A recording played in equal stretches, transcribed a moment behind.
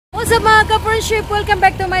What's up mga ka-friendship? Welcome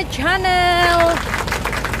back to my channel.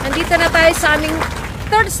 Nandito na tayo sa aming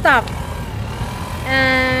third stop.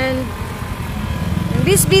 And in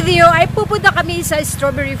this video ay pupunta kami sa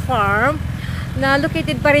strawberry farm na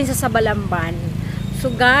located pa rin sa Sabalamban.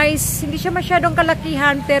 So guys, hindi siya masyadong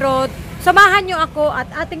kalakihan pero samahan nyo ako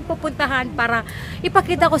at ating pupuntahan para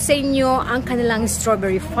ipakita ko sa inyo ang kanilang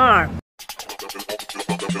strawberry farm.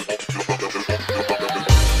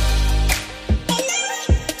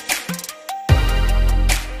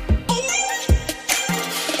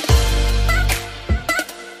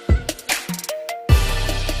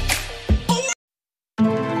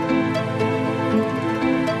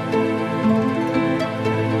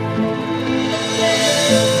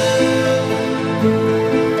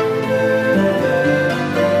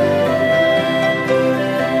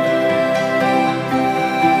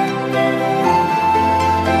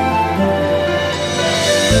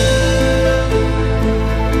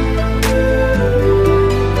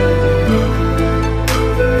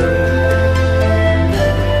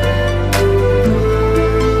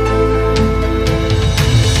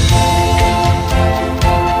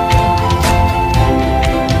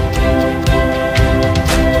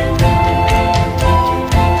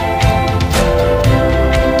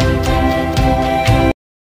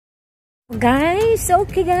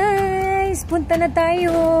 Okay guys, punta na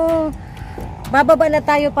tayo. Bababa na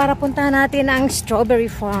tayo para puntahan natin ang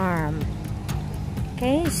strawberry farm.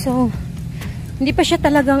 Okay, so hindi pa siya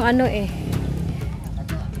talagang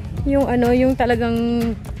yung talagang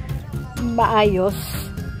maayos.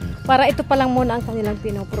 Para ito pa lang muna ang kanilang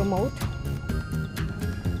pinopromote.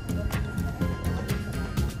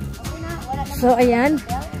 So ayan.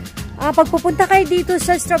 Pag pupunta kayo dito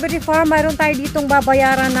sa strawberry farm, mayroon tayo ditong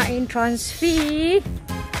babayaran na entrance fee.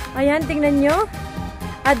 Ayan, tingnan nyo.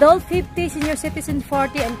 Adult 50, senior citizen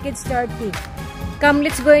 40, and kids 30. Come,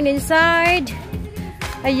 let's go inside.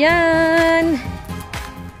 Ayan.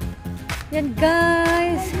 Yan,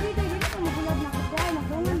 guys.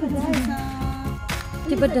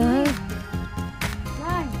 Diba dahil?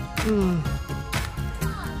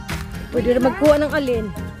 Pwede na magkuha ng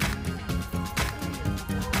alin.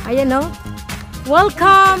 Ayan, no?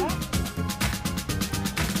 Welcome!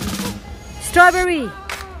 Strawberry!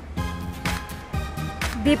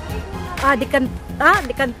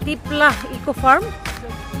 Dikantipla Eco Farm?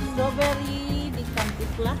 Strawberry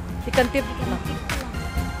Dikantipla. Dikantipla.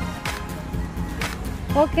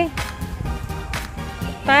 Okay.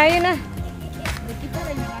 Tayo na.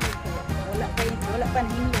 Wala pa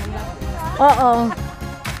nahingin. Oo.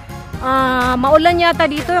 Maulan yata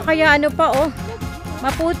dito, kaya ano pa, oh.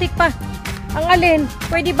 Maputik pa. Ang alin?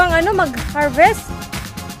 Pwede bang mag-harvest?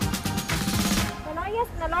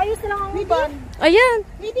 Nalayos na lang ang uban. Ayan.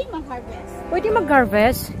 Pwede mag-harvest. Pwede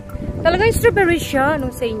mag-harvest. Talagang strawberry siya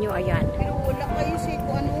sa inyo. Ayan. Pero wala kayo siya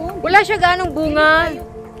kung ano. Wala siya ganong bunga.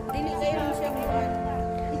 Dili kayo lang siya buwan.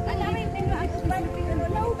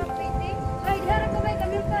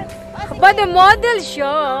 Ba, the model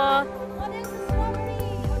siya.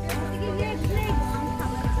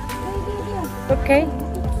 Okay.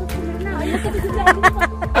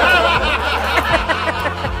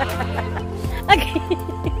 Okay.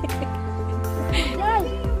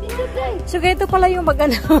 So, ganito pala yung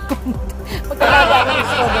magalaga ng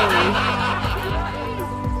strawberry.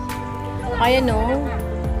 Ayan, no?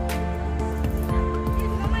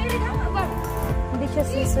 Hindi siya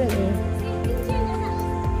season, eh.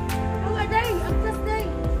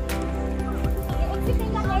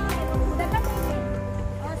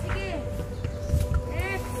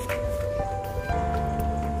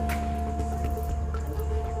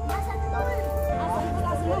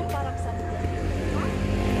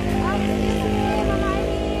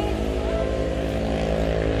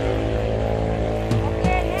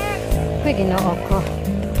 Ginoo ko.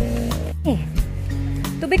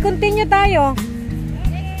 To be continue tayo.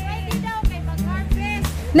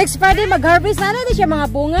 Next Friday mag-harvest na natin siya mga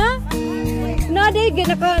bunga. Naday,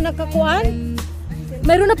 nakakuan.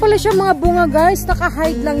 Mayroon na pala siya mga bunga guys.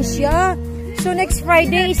 Naka-hide lang siya. So next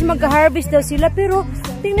Friday is mag-harvest daw sila. Pero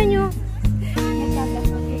tingnan nyo.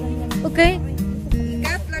 Okay.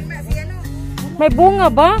 May bunga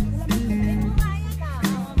ba?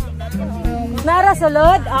 Nara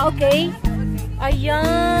sulod? Okay.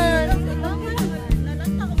 Ayan.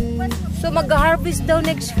 So, mag-harvest daw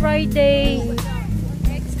next Friday.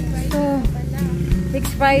 So,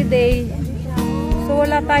 next Friday. So,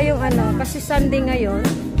 wala tayong kasi Sunday ngayon.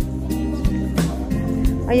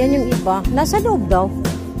 Ayan yung iba. Nasa loob daw.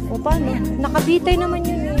 O, paano? Nakabitay naman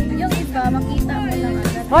yun eh. Yung iba, makita mo lang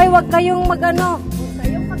agad. Hoy, wag kayong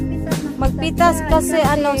magpitas kasi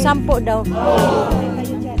 10 daw.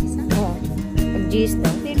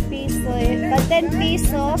 10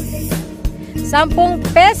 pesos. 10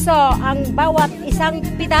 peso ang bawat isang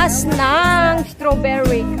pitas ng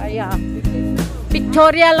strawberry. Kaya,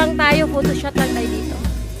 pictorial lang tayo, photoshoot lang tayo dito.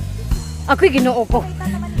 Ako'y ginoo ko.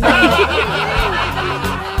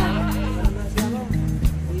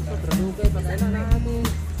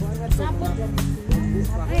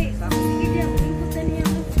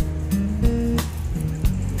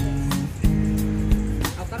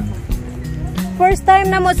 First time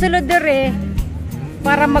na mo sulod dire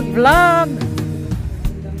para mag-vlog.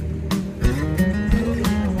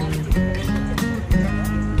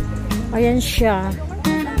 Ayan siya.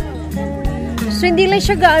 So, hindi lang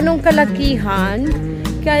siya gaanong kalakihan.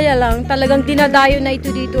 Kaya lang, talagang dinadayo na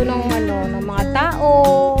ito dito ng, ng mga tao.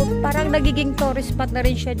 Parang nagiging tourist spot na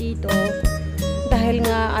rin siya dito. Dahil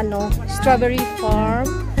nga, strawberry farm.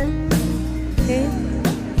 Okay?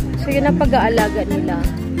 So, yun ang pag-aalaga nila.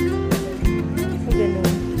 So,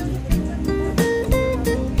 ganun.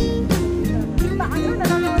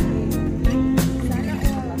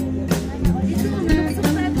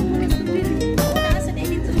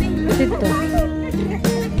 Dito.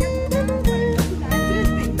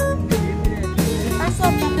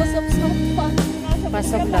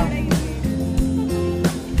 Pasok lang.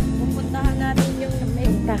 Pupuntahan natin yung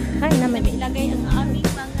Puntahan naman. ilagay ang aming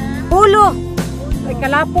mga Ulo! Ay,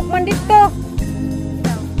 kalapok man dito.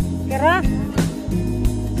 Kira?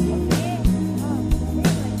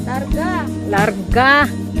 larga. Larga.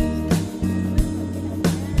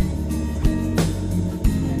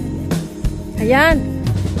 Ayan.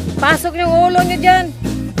 Pasok yung ulo nyo dyan.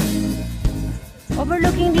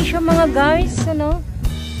 Overlooking din siya mga guys.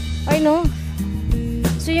 Ay no.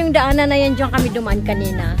 So yung daanan na yan dyan kami dumaan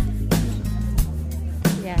kanina.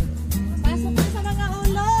 Ayan. Pasok na sa mga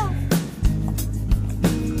ulo.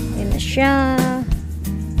 Ayan na siya.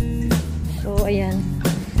 So ayan.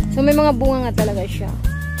 So may mga bunga nga talaga siya.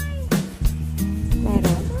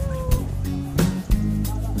 Meron.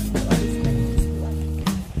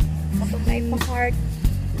 Pasok na ipa-heart.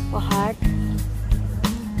 Pa-heart.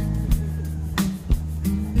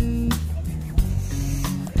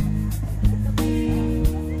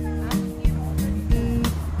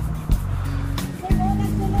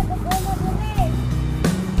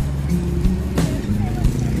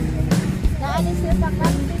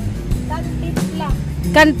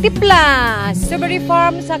 Kantipla. Strawberry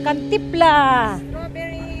farm sa Kantipla.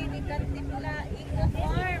 Strawberry di Kantipla Eco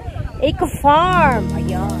Farm. Eco farm.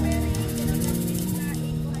 Ayan.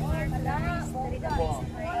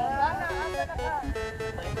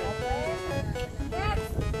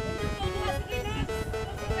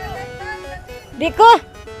 Diko.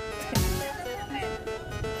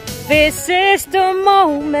 This is the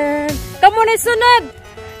moment. Kamu na sunod.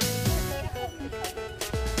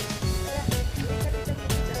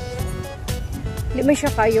 Di man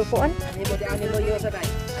siya kayo po an? Ani mo di ani loyo sa day.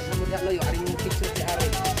 Ani mo di loyo ari yung picture si Ari.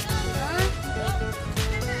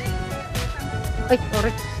 Ay,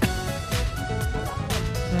 sorry.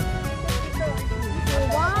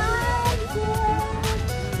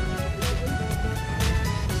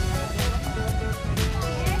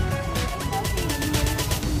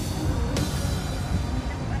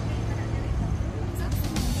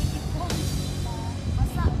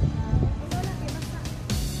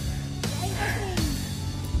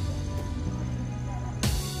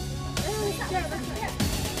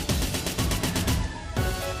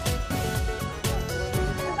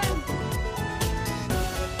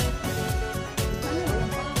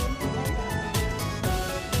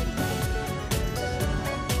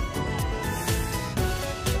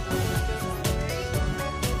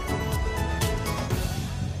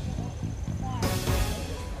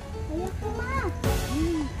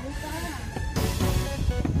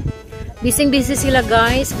 Busy sila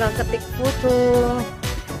guys, kakatik photo.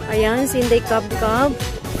 Ayan, si Inday Kab-Kab.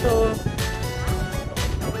 So,